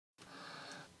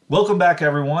Welcome back,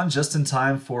 everyone. Just in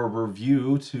time for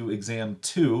review to Exam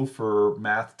 2 for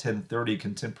Math 1030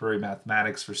 Contemporary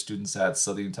Mathematics for students at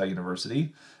Southern Utah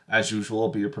University. As usual, I'll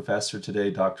be your professor today,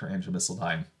 Dr. Andrew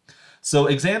Misseldine. So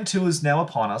Exam 2 is now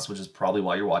upon us, which is probably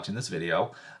why you're watching this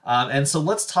video. And so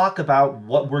let's talk about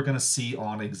what we're going to see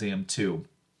on Exam 2.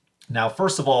 Now,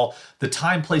 first of all, the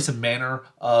time, place, and manner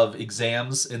of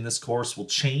exams in this course will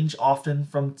change often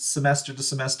from semester to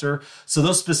semester. So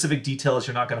those specific details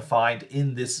you're not going to find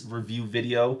in this review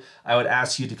video. I would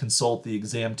ask you to consult the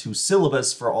Exam 2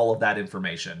 syllabus for all of that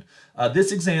information.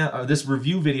 This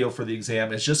review video for the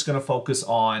exam is just going to focus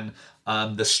on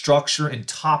the structure and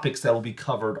topics that will be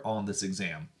covered on this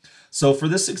exam. So for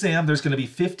this exam, there's going to be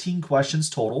 15 questions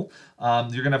total.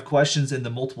 You're going to have questions in the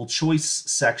multiple choice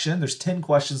section. There's 10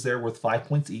 questions there worth 5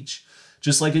 points each.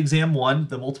 Just like exam 1,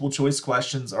 the multiple choice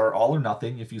questions are all or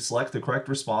nothing. If you select the correct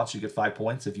response, you get 5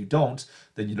 points. If you don't,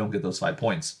 then you don't get those 5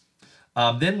 points.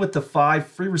 Then with the 5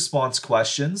 free response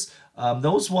questions,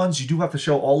 those ones you do have to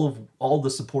show all the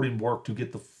supporting work to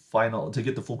get the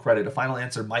full credit. A final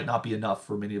answer might not be enough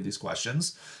for many of these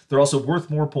questions. They're also worth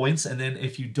more points, and then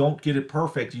if you don't get it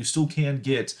perfect, you still can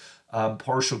get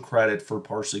partial credit for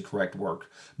partially correct work.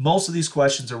 Most of these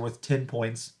questions are worth 10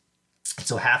 points.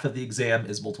 So half of the exam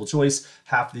is multiple choice,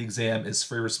 half of the exam is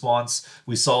free response.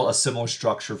 We saw a similar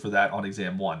structure for that on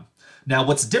exam 1. Now,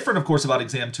 what's different, of course, about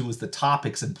exam 2 is the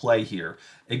topics in play here.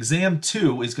 Exam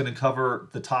 2 is going to cover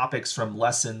the topics from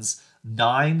lessons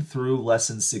 9 through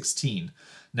lesson 16.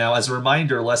 Now, as a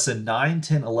reminder, lesson 9,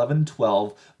 10, 11,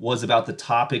 12 was about the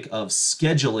topic of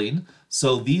scheduling.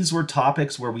 So these were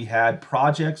topics where we had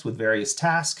projects with various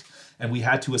tasks, and we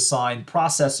had to assign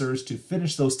processors to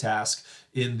finish those tasks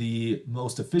in the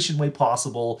most efficient way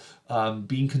possible,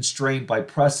 being constrained by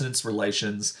precedence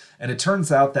relations. And it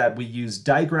turns out that we use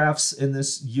digraphs in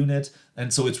this unit,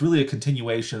 and so it's really a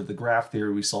continuation of the graph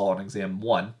theory we saw on exam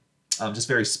 1. Just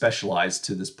very specialized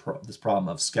to this problem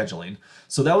of scheduling.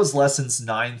 So that was lessons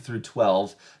 9 through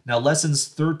 12. Now lessons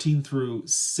 13 through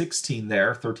 16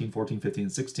 there, 13, 14, 15,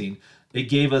 and 16, it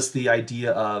gave us the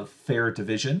idea of fair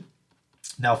division.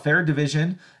 Now fair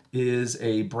division is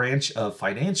a branch of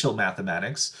financial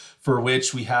mathematics for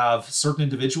which we have certain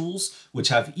individuals which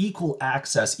have equal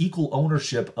access, equal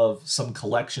ownership of some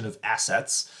collection of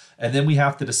assets. And then we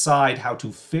have to decide how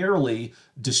to fairly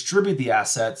distribute the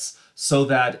assets so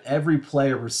that every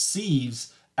player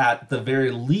receives, at the very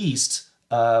least,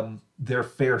 their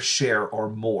fair share or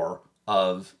more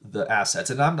of the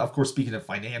assets. And I'm, of course, speaking of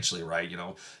financially, right? You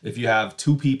know, if you have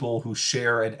two people who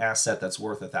share an asset that's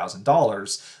worth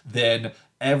 $1,000, then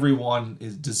everyone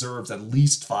deserves at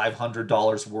least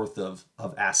 $500 worth of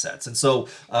assets. And so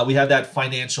we have that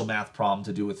financial math problem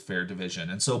to do with fair division.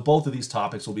 And so both of these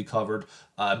topics will be covered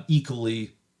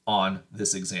equally on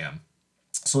this exam.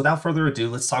 So without further ado,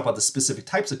 let's talk about the specific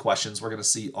types of questions we're going to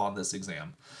see on this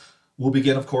exam. We'll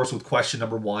begin, of course, with question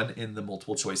number 1 in the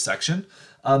multiple choice section.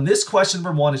 This question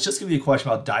number 1 is just going to be a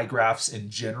question about digraphs in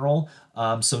general.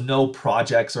 So no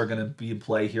projects are going to be in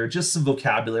play here, just some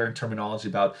vocabulary and terminology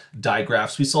about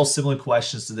digraphs. We saw similar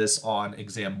questions to this on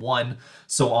exam 1.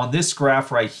 So on this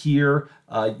graph right here,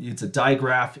 it's a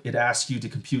digraph. It asks you to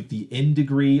compute the in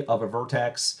degree of a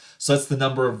vertex. So that's the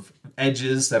number of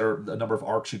edges that are, the number of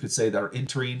arcs you could say, that are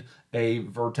entering a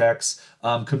vertex.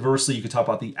 Conversely, you could talk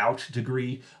about the out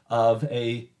degree of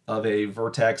a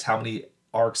vertex, how many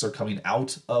arcs are coming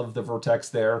out of the vertex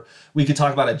there. We could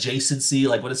talk about adjacency,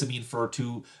 like what does it mean for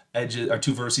two edges or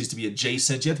two vertices to be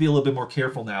adjacent. You have to be a little bit more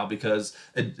careful now because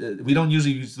we don't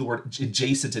usually use the word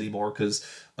adjacent anymore because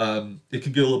it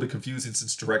can get a little bit confusing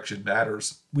since direction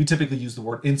matters. We typically use the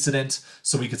word incident,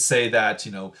 so we could say that,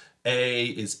 you know, A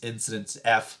is incident to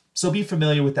F. So be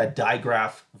familiar with that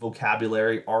digraph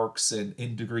vocabulary, arcs and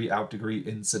in degree, out degree,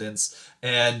 incidents.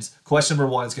 And question number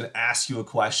 1 is going to ask you a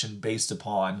question based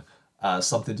upon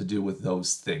something to do with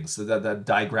those things. So that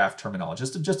digraph terminology,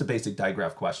 just a basic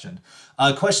digraph question.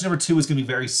 Question number 2 is going to be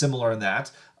very similar in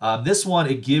that. This one,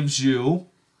 it gives you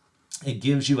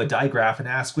a digraph and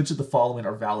asks which of the following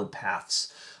are valid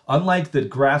paths. Unlike the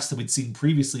graphs that we'd seen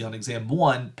previously on exam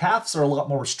 1, paths are a lot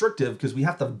more restrictive because we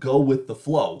have to go with the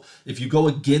flow. If you go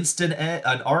against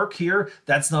an arc here,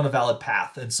 that's not a valid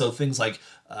path. And so things like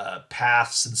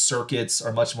paths and circuits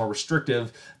are much more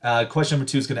restrictive. Question number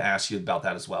 2 is going to ask you about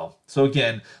that as well. So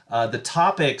again, the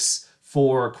topics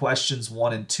for questions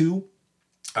 1 and 2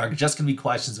 are just going to be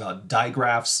questions about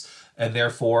digraphs, and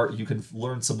therefore you can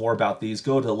learn some more about these.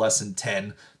 Go to lesson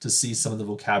 10 to see some of the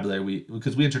vocabulary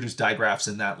because we introduced digraphs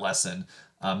in that lesson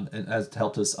and has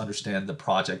helped us understand the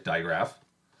project digraph.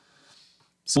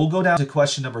 So we'll go down to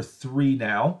question number 3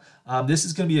 now. This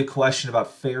is going to be a question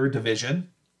about fair division.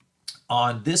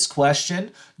 On this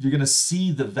question, you're going to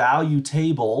see the value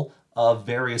table of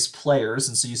various players,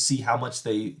 and so you see how much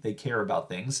they care about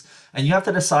things. And you have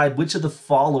to decide which of the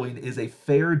following is a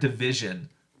fair division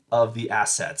of the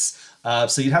assets.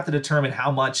 So you'd have to determine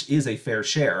how much is a fair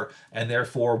share, and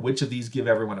therefore which of these give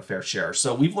everyone a fair share.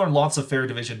 So we've learned lots of fair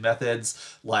division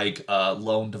methods like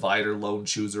lone divider, lone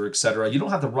chooser, etc. You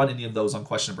don't have to run any of those on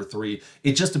question number 3.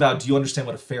 It's just about, do you understand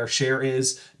what a fair share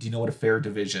is? Do you know what a fair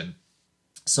division?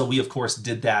 So we, of course,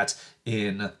 did that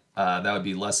in, that would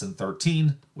be lesson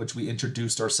 13, which we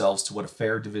introduced ourselves to what a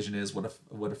fair division is,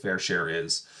 what a fair share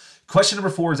is. Question number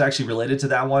 4 is actually related to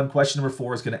that one. Question number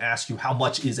 4 is going to ask you how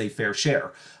much is a fair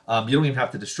share. You don't even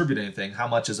have to distribute anything. How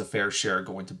much is a fair share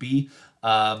going to be?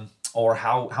 Or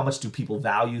how much do people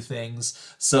value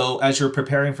things? So as you're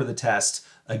preparing for the test,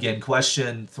 again,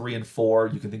 question 3 and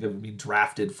 4, you can think of it being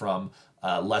drafted from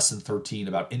lesson 13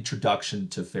 about introduction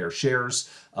to fair shares.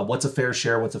 What's a fair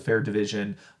share? What's a fair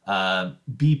division?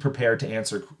 Be prepared to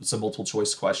answer some multiple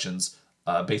choice questions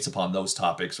based upon those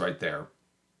topics right there.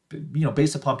 You know,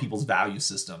 based upon people's value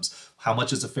systems. How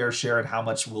much is a fair share and how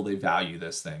much will they value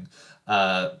this thing?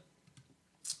 All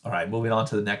right, moving on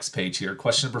to the next page here.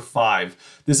 Question number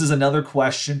 5. This is another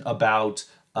question about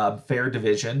fair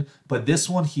division, but this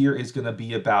one here is going to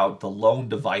be about the lone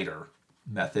divider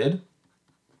method.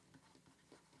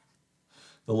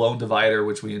 The lone divider,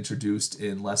 which we introduced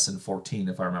in lesson 14,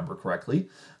 if I remember correctly.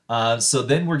 So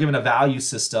then we're given a value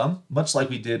system, much like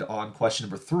we did on question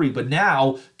number 3. But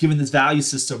now, given this value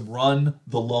system, run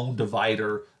the lone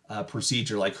divider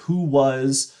procedure. Like who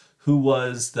was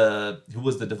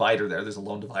the divider there? There's a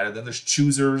lone divider. Then there's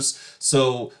choosers.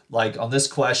 So like on this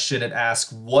question, it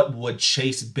asks what would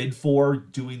Chase bid for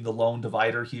doing the lone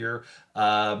divider here.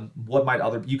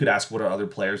 You could ask what are other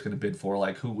players going to bid for?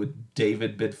 Like who would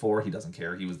David bid for? He doesn't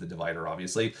care. He was the divider,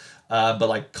 obviously. But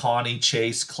like Connie,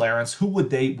 Chase, Clarence, who would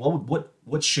they?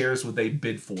 What shares would they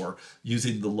bid for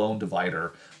using the lone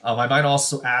divider? I might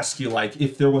also ask you, like,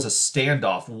 if there was a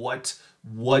standoff, what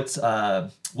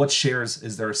shares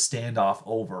is there a standoff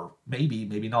over?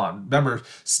 Maybe not. Remember,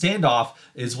 standoff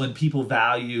is when people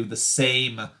value the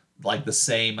same,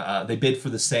 they bid for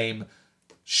the same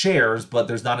shares, but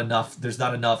there's not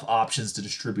enough options to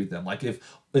distribute them. Like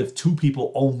if 2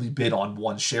 people only bid on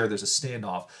 1 share, there's a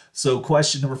standoff. So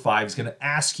question number 5 is going to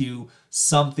ask you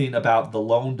something about the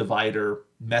lone divider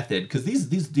method, because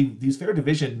these fair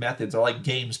division methods are like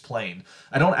games playing.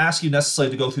 I don't ask you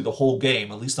necessarily to go through the whole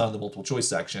game, at least not in the multiple choice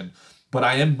section, but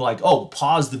I am like, oh,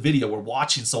 pause the video. We're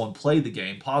watching someone play the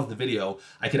game. Pause the video.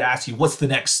 I could ask you, what's the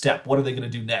next step? What are they going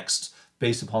to do next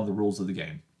based upon the rules of the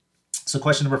game? So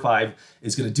question number 5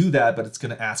 is going to do that, but it's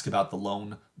going to ask about the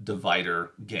lone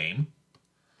divider game.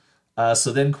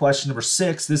 So then question number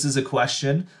 6, this is a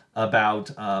question about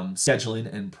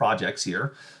scheduling and projects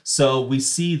here. So we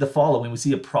see the following. We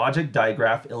see a project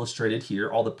diagram illustrated here.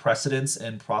 All the precedents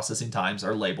and processing times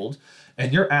are labeled.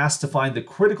 And you're asked to find the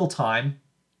critical time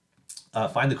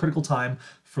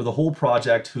for the whole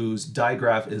project whose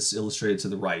digraph is illustrated to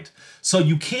the right. So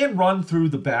you can run through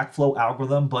the backflow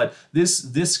algorithm, but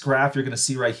this graph you're going to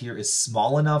see right here is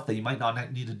small enough that you might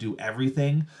not need to do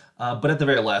everything. But at the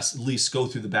very least, go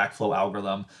through the backflow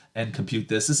algorithm and compute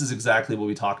this. This is exactly what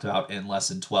we talked about in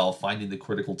lesson 12, finding the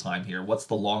critical time here. What's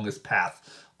the longest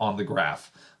path on the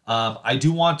graph? I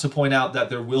do want to point out that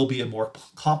there will be a more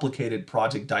complicated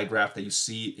project diagram that you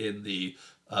see in the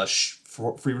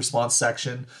free response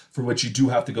section, for which you do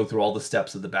have to go through all the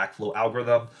steps of the backflow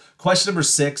algorithm. Question number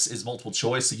 6 is multiple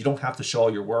choice, so you don't have to show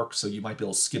all your work, so you might be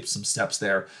able to skip some steps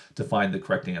there to find the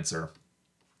correct answer.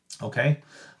 Okay.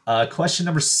 Question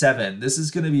number 7. This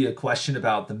is going to be a question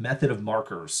about the method of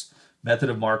markers.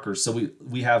 So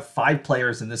we have 5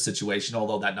 players in this situation,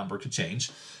 although that number could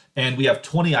change. And we have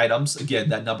 20 items. Again,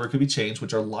 that number could be changed,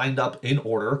 which are lined up in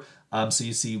order. So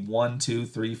you see 1, 2,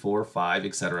 3, 4, 5,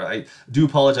 etc. I do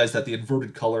apologize that the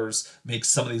inverted colors make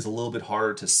some of these a little bit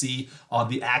harder to see. On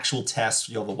the actual test,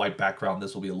 you'll have a white background.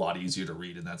 This will be a lot easier to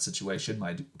read in that situation.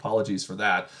 My apologies for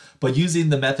that. But using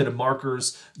the method of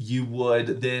markers,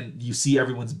 you see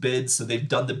everyone's bids. So they've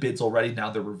done the bids already. Now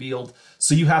they're revealed.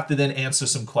 So you have to then answer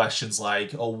some questions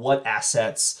like, oh, what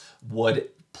assets would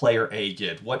player A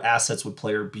get? What assets would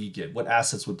player B get? What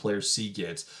assets would player C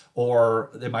get? Or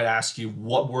they might ask you,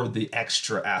 what were the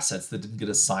extra assets that didn't get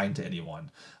assigned to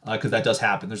anyone? Because that does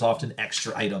happen. There's often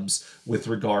extra items with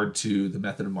regard to the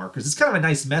method of markers. It's kind of a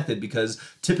nice method because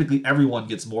typically everyone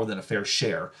gets more than a fair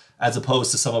share, as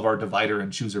opposed to some of our divider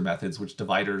and chooser methods, which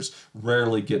dividers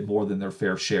rarely get more than their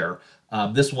fair share.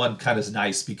 This one kind of is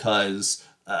nice because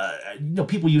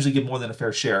people usually get more than a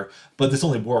fair share, but this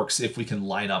only works if we can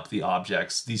line up the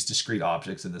objects, these discrete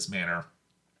objects, in this manner.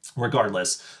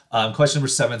 Regardless, question number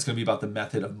 7 is going to be about the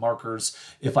method of markers.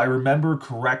 If I remember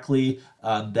correctly,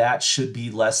 that should be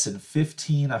lesson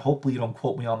 15. I hopefully you don't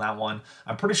quote me on that one.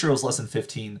 I'm pretty sure it was lesson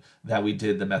 15 that we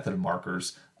did the method of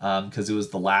markers, because it was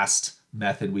the last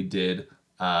method we did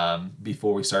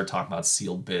before we started talking about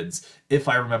sealed bids. If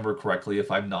I remember correctly.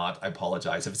 If I'm not, I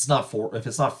apologize. If it's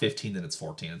not 15, then it's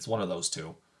 14. It's one of those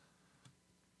two.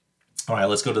 All right,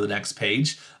 let's go to the next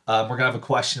page. We're going to have a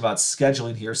question about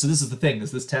scheduling here. So this is the thing,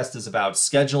 this test is about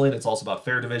scheduling. It's also about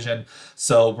fair division.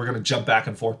 So we're going to jump back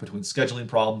and forth between scheduling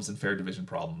problems and fair division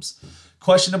problems.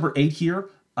 Question number 8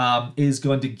 here is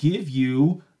going to give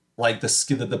you, like,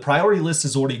 the priority list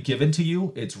is already given to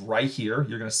you. It's right here.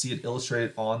 You're going to see it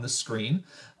illustrated on the screen.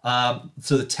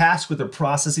 So the tasks with their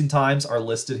processing times are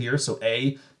listed here. So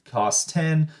A costs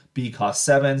 10, B costs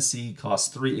 7, C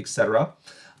costs 3, etc.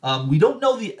 We don't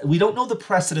know the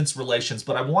precedence relations,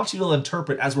 but I want you to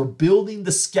interpret as we're building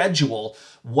the schedule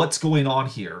what's going on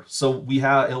here. So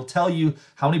it'll tell you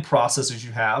how many processors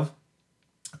you have.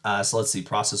 So let's see,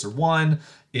 processor 1,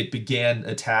 it began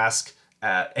a task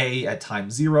at A at time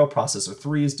 0. Processor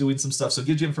 3 is doing some stuff, so it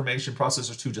gives you information.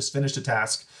 Processor 2 just finished a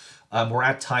task. We're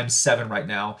at time 7 right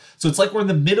now. So it's like we're in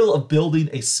the middle of building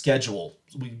a schedule.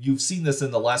 You've seen this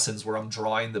in the lessons where I'm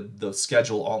drawing the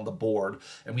schedule on the board,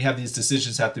 and we have these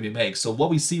decisions have to be made. So what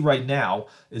we see right now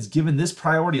is, given this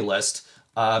priority list,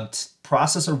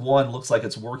 processor 1 looks like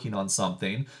it's working on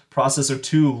something. Processor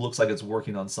 2 looks like it's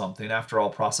working on something. After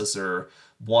all, processor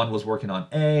 1 was working on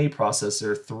A,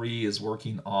 processor 3 is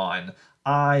working on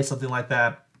I, something like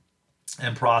that.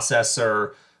 And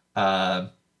processor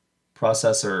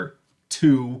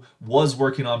 2 was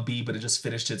working on B, but it just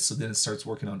finished it, so then it starts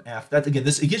working on F. That, again,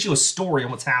 it gives you a story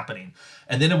on what's happening,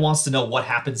 and then it wants to know what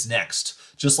happens next.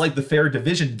 Just like the fair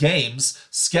division games,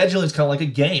 scheduling is kind of like a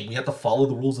game. We have to follow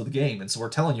the rules of the game, and so we're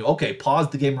telling you, okay, pause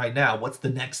the game right now. What's the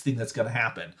next thing that's going to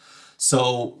happen?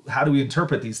 So how do we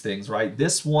interpret these things, right?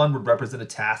 This one would represent a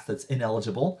task that's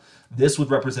ineligible. This would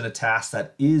represent a task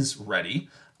that is ready.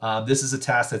 This is a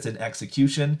task that's in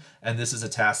execution, and this is a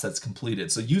task that's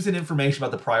completed. So using information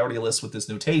about the priority list with this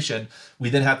notation,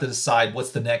 we then have to decide what's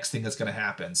the next thing that's going to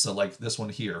happen. So like this one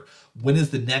here, when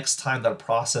is the next time that a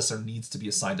processor needs to be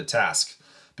assigned a task?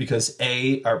 Because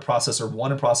processor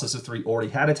 1 and processor 3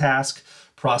 already had a task.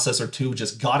 Processor 2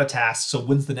 just got a task. So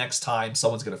when's the next time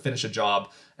someone's going to finish a job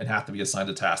and have to be assigned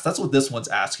a task? That's what this one's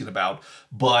asking about.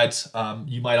 But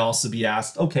you might also be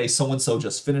asked, okay, so-and-so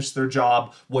just finished their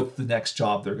job. What's the next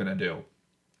job they're going to do?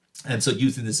 And so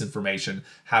using this information,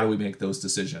 how do we make those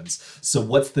decisions? So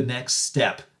what's the next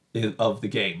step of the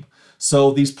game?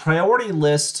 So these priority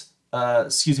list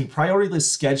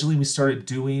scheduling we started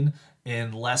doing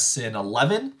in lesson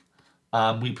 11.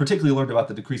 We particularly learned about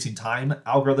the decreasing time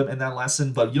algorithm in that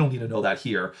lesson, but you don't need to know that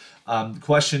here.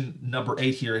 Question number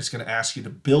 8 here is going to ask you to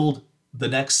build the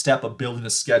next step of building a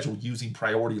schedule using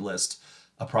priority list.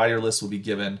 A priority list will be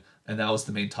given, and that was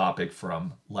the main topic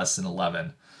from lesson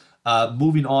 11.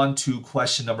 Moving on to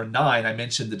question number 9, I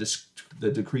mentioned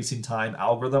the decreasing time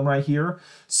algorithm right here.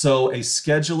 So a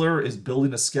scheduler is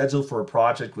building a schedule for a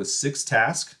project with 6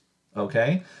 tasks,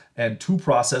 okay, and 2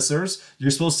 processors.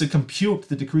 You're supposed to compute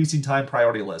the decreasing time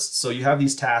priority list. So you have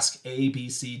these tasks A, B,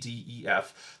 C, D, E,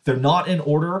 F. They're not in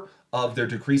order of their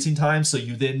decreasing time, so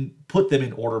you then put them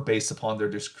in order based upon their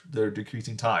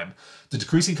decreasing time. The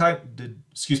decreasing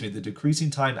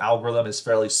time algorithm is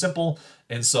fairly simple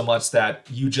in so much that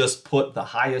you just put the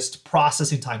highest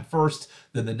processing time first,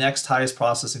 then the next highest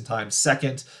processing time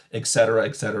second, etc.,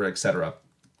 etc., etc.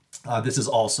 This is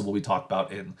also what we talked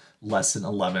about in lesson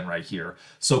 11 right here.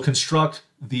 So construct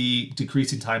the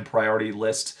decreasing time priority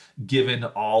list given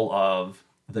all of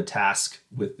the task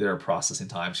with their processing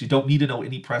times. You don't need to know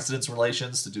any precedence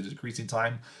relations to do the decreasing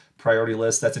time priority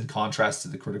list. That's in contrast to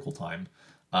the critical time.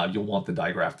 You'll want the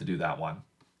digraph to do that one.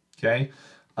 Okay.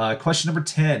 Question number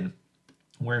 10.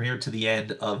 We're here to the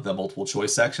end of the multiple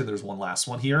choice section. There's one last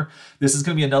one here. This is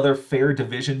going to be another fair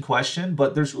division question,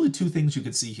 but there's really 2 things you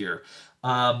can see here.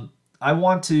 You're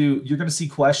going to see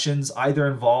questions either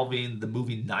involving the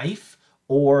moving knife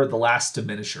or the last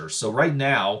diminisher. So right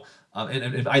now,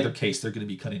 in either case, they're going to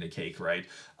be cutting a cake, right?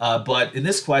 But in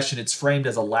this question, it's framed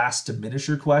as a last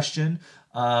diminisher question,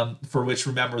 for which,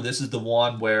 remember, this is the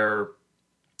one where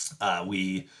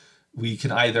we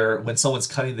can either, when someone's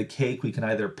cutting the cake, we can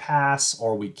either pass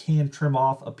or we can trim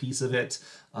off a piece of it.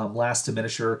 Last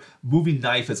diminisher. Moving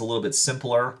knife is a little bit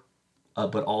simpler,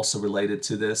 but also related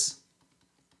to this.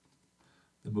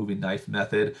 The moving knife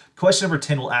method. Question number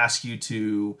 10 will ask you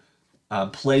to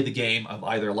play the game of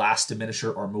either last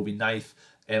diminisher or moving knife,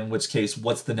 in which case,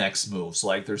 what's the next move? So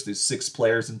like there's these 6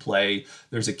 players in play.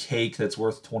 There's a cake that's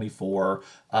worth 24.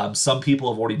 Some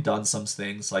people have already done some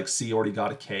things, like C already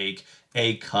got a cake,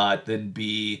 A cut, then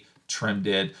B trimmed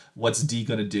it. What's D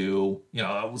going to do? You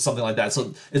know, something like that.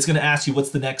 So it's going to ask you what's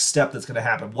the next step that's going to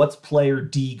happen. What's player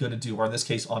D going to do? Or in this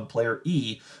case, on player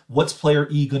E, what's player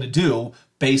E going to do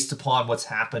based upon what's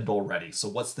happened already? So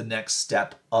what's the next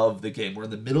step of the game? We're in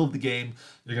the middle of the game.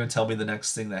 You're going to tell me the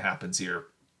next thing that happens here.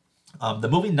 The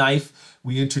moving knife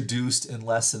we introduced in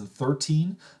lesson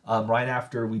 13, right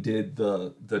after we did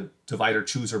the divider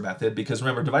chooser method, because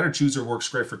remember, divider chooser works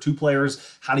great for 2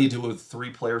 players. How do you do it with 3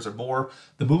 players or more?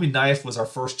 The moving knife was our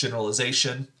first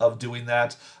generalization of doing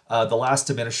that. The last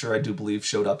diminisher, I do believe,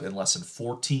 showed up in lesson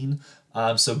 14.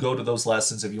 So go to those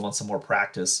lessons if you want some more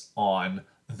practice on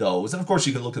those. And of course,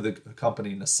 you can look at the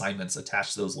accompanying assignments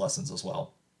attached to those lessons as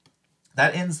well.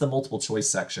 That ends the multiple choice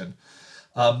section.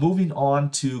 Moving on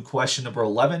to question number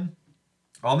 11.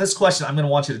 On this question, I'm going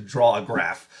to want you to draw a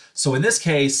graph. So in this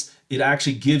case, it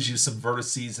actually gives you some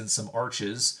vertices and some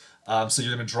arches. So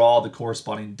you're going to draw the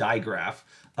corresponding digraph.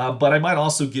 But I might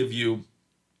also give you,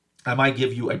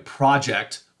 a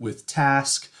project with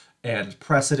task and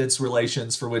precedence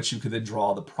relations for which you can then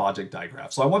draw the project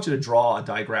digraph. So I want you to draw a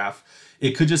digraph.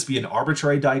 It could just be an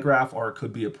arbitrary digraph, or it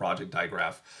could be a project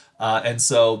digraph. And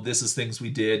so this is things we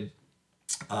did.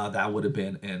 That would have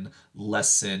been in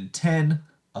lesson 10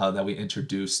 that we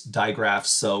introduced digraphs.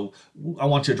 So I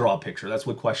want you to draw a picture. That's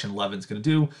what question 11 is going to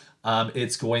do.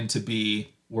 It's going to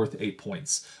be worth 8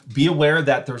 points. Be aware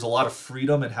that there's a lot of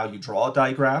freedom in how you draw a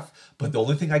digraph, but the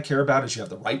only thing I care about is you have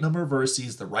the right number of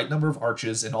vertices, the right number of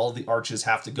arches, and all of the arches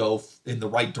have to go in the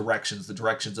right directions. The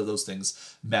directions of those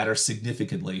things matter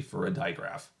significantly for a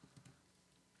digraph.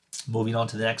 Moving on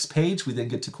to the next page, we then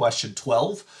get to question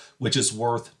 12, which is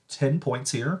worth 10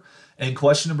 points here. And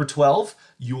question number 12,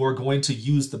 you are going to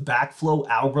use the backflow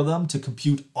algorithm to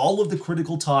compute all of the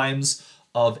critical times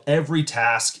of every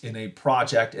task in a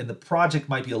project. And the project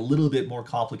might be a little bit more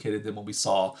complicated than what we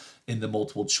saw in the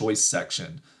multiple choice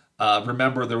section.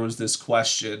 Remember, there was this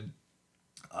question.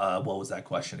 What was that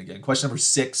question again? Question number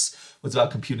 6 was about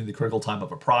computing the critical time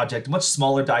of a project. Much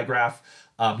smaller digraph.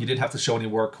 You didn't have to show any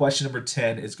work. Question number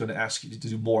 10 is going to ask you to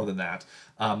do more than that.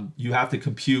 You have to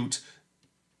compute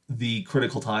the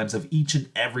critical times of each and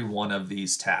every one of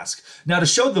these tasks. Now, to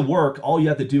show the work, all you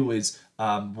have to do is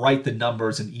write the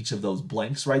numbers in each of those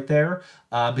blanks right there,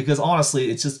 because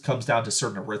honestly, it just comes down to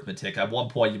certain arithmetic. At one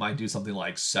point, you might do something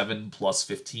like 7 plus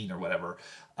 15 or whatever.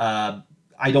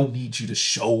 I don't need you to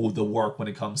show the work when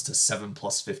it comes to 7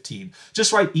 plus 15.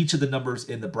 Just write each of the numbers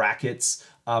in the brackets,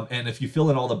 and if you fill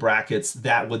in all the brackets,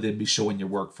 that would then be showing your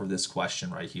work for this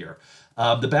question right here.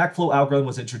 The backflow algorithm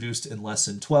was introduced in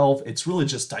lesson 12. It's really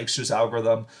just Dijkstra's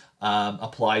algorithm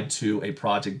applied to a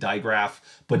project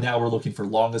digraph, but now we're looking for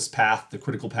longest path, the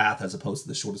critical path, as opposed to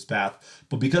the shortest path.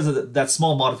 But because of that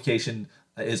small modification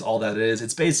is all that it is,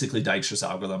 it's basically Dijkstra's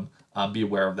algorithm. Be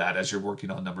aware of that as you're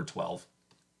working on number 12.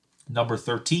 Number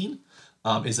 13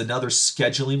 is another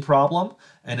scheduling problem.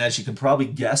 And as you can probably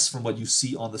guess from what you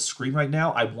see on the screen right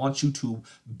now, I want you to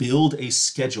build a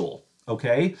schedule.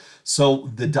 Okay, so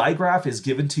the digraph is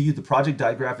given to you. The project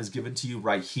digraph is given to you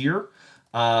right here.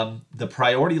 The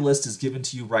priority list is given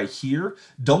to you right here.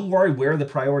 Don't worry where the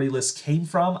priority list came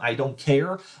from. I don't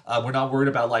care. We're not worried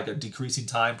about like a decreasing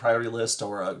time priority list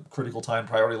or a critical time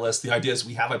priority list. The idea is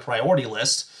we have a priority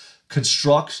list,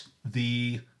 construct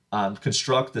the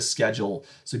schedule.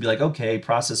 So you'd be like, okay,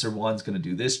 processor 1's going to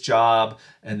do this job,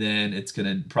 and then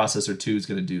processor 2 is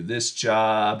going to do this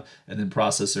job, and then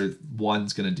processor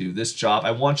 1's going to do this job.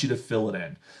 I want you to fill it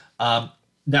in.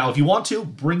 Now, if you want to,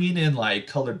 bringing in like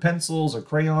colored pencils or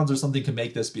crayons or something can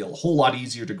make this be a whole lot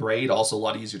easier to grade, also a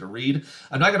lot easier to read.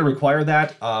 I'm not going to require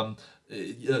that.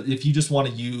 If you just want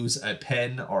to use a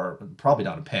pen, or probably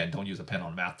not a pen, don't use a pen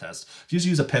on a math test. If you just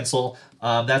use a pencil,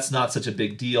 that's not such a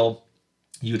big deal.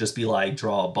 You would just be like,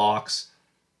 draw a box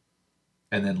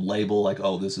and then label like,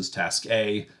 oh, this is task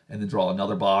A, and then draw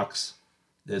another box.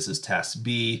 This is task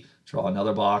B, draw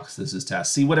another box. This is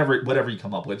task C, whatever you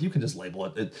come up with. You can just label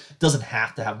it. It doesn't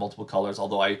have to have multiple colors,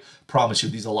 although I promise you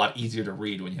these are a lot easier to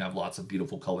read when you have lots of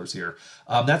beautiful colors here.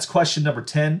 That's question number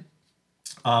 10.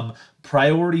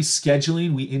 Priority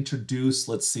scheduling we introduced,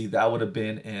 let's see, that would have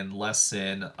been in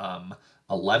lesson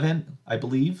 11, I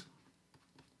believe.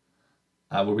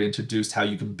 Where we introduced how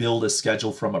you can build a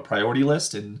schedule from a priority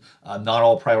list, and not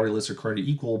all priority lists are created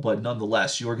equal, but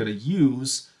nonetheless, you're going to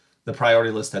use the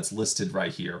priority list that's listed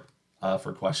right here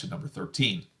for question number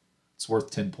 13. It's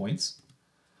worth 10 points.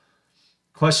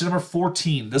 Question number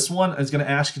 14. This one is going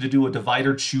to ask you to do a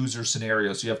divider-chooser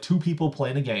scenario. So you have two people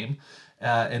playing a game.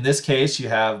 In this case, you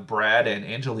have Brad and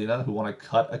Angelina who want to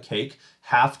cut a cake,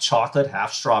 half chocolate,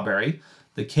 half strawberry.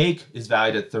 The cake is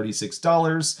valued at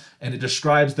 $36, and it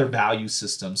describes their value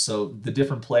system. So the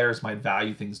different players might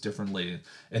value things differently.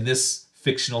 In this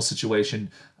fictional situation,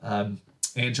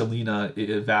 Angelina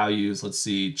values, let's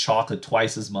see, chocolate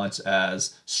twice as much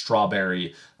as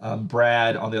strawberry.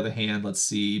 Brad, on the other hand, let's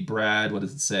see, Brad, what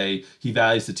does it say? He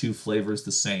values the two flavors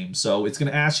the same. So it's going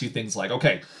to ask you things like,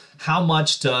 okay, how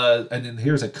much does, and then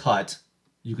here's a cut.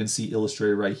 You can see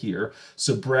illustrated right here.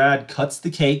 So Brad cuts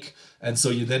the cake, and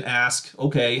so you then ask,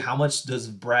 okay, how much does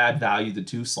Brad value the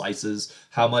two slices?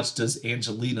 How much does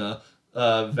Angelina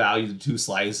value the two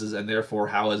slices, and therefore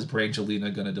how is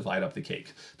Brangelina going to divide up the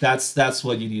cake? That's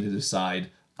what you need to decide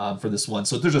for this one.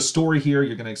 So if there's a story here,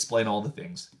 you're going to explain all the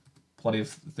things. Plenty of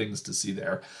things to see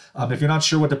there. If you're not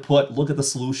sure what to put, look at the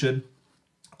solution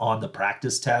on the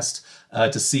practice test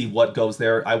to see what goes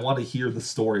there. I want to hear the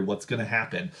story. What's going to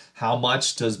happen? How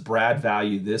much does Brad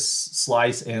value this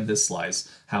slice and this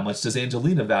slice? How much does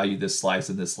Angelina value this slice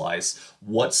and this slice?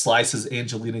 What slice is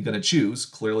Angelina going to choose?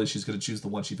 Clearly, she's going to choose the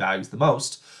one she values the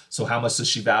most. So how much does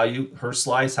she value her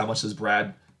slice? How much does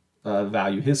Brad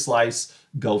value his slice?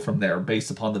 Go from there based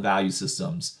upon the value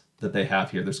systems that they have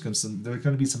here. There's going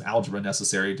to be some algebra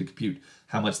necessary to compute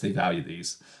how much they value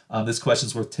these. This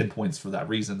question's worth 10 points for that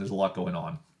reason. There's a lot going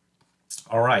on.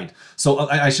 All right, so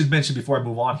I should mention before I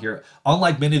move on here,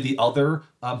 unlike many of the other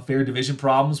fair division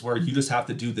problems where you just have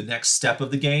to do the next step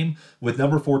of the game, with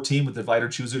number 14, with divider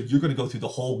chooser, you're going to go through the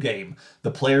whole game.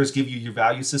 The players give you your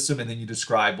value system, and then you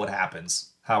describe what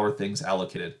happens. How are things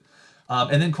allocated?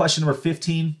 And then question number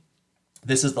 15,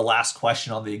 this is the last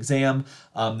question on the exam.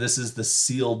 This is the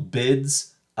sealed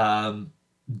bids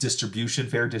distribution,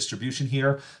 fair distribution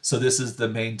here. So this is the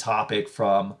main topic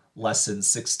from lesson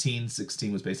 16.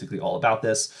 16 was basically all about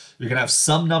this. You're going to have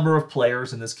some number of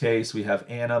players. In this case, we have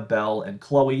Anna, Belle, and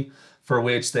Chloe, for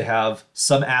which they have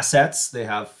some assets. They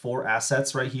have 4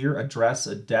 assets right here: a dress,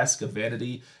 a desk, a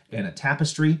vanity, and a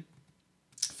tapestry,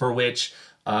 for which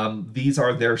these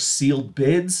are their sealed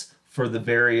bids for the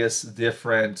various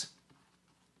different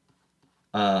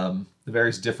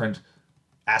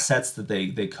assets that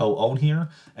they co-own here.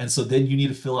 And so then you need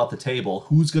to fill out the table.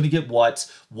 Who's going to get what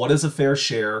is a fair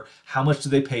share, how much do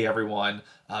they pay everyone,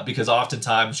 because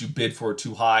oftentimes you bid for it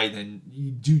too high, then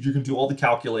you're going to do all the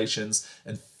calculations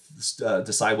and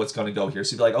decide what's going to go here.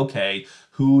 So you'd be like, okay,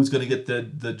 who's going to get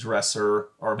the dresser,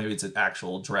 or maybe it's an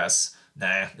actual dress.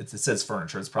 Nah, it says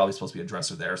furniture. It's probably supposed to be a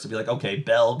dresser there. So be like, okay,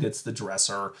 Belle gets the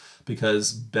dresser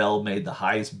because Belle made the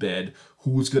highest bid.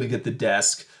 Who's going to get the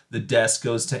desk? The desk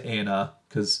goes to Anna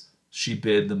because she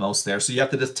bid the most there. So you have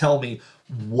to just tell me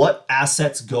what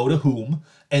assets go to whom,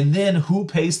 and then who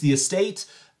pays the estate,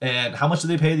 and how much do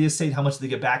they pay the estate? How much do they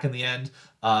get back in the end?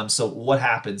 So what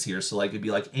happens here? So like it'd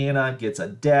be like Anna gets a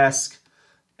desk,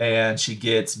 and she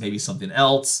gets maybe something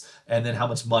else, and then how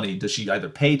much money does she either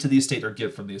pay to the estate or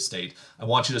get from the estate? I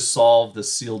want you to solve the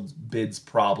sealed bids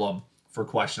problem for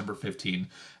question number 15,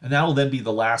 and that will then be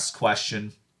the last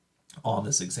question on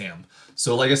this exam.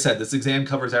 So like I said, this exam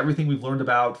covers everything we've learned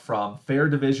about from fair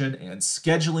division and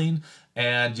scheduling,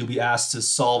 and you'll be asked to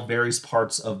solve various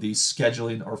parts of these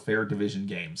scheduling or fair division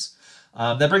games.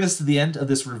 That brings us to the end of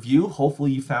this review.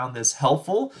 Hopefully you found this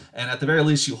helpful, and at the very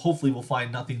least you hopefully will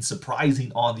find nothing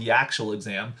surprising on the actual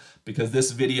exam, because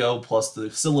this video plus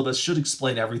the syllabus should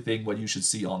explain everything what you should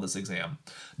see on this exam.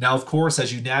 Now, of course,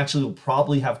 as you naturally will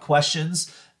probably have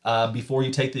questions before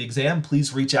you take the exam,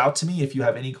 please reach out to me if you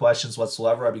have any questions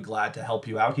whatsoever. I'd be glad to help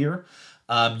you out here.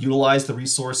 Utilize the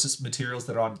resources, materials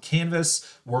that are on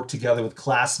Canvas, work together with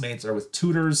classmates or with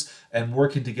tutors, and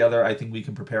working together, I think we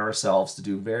can prepare ourselves to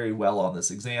do very well on this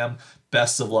exam.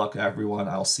 Best of luck, everyone.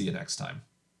 I'll see you next time.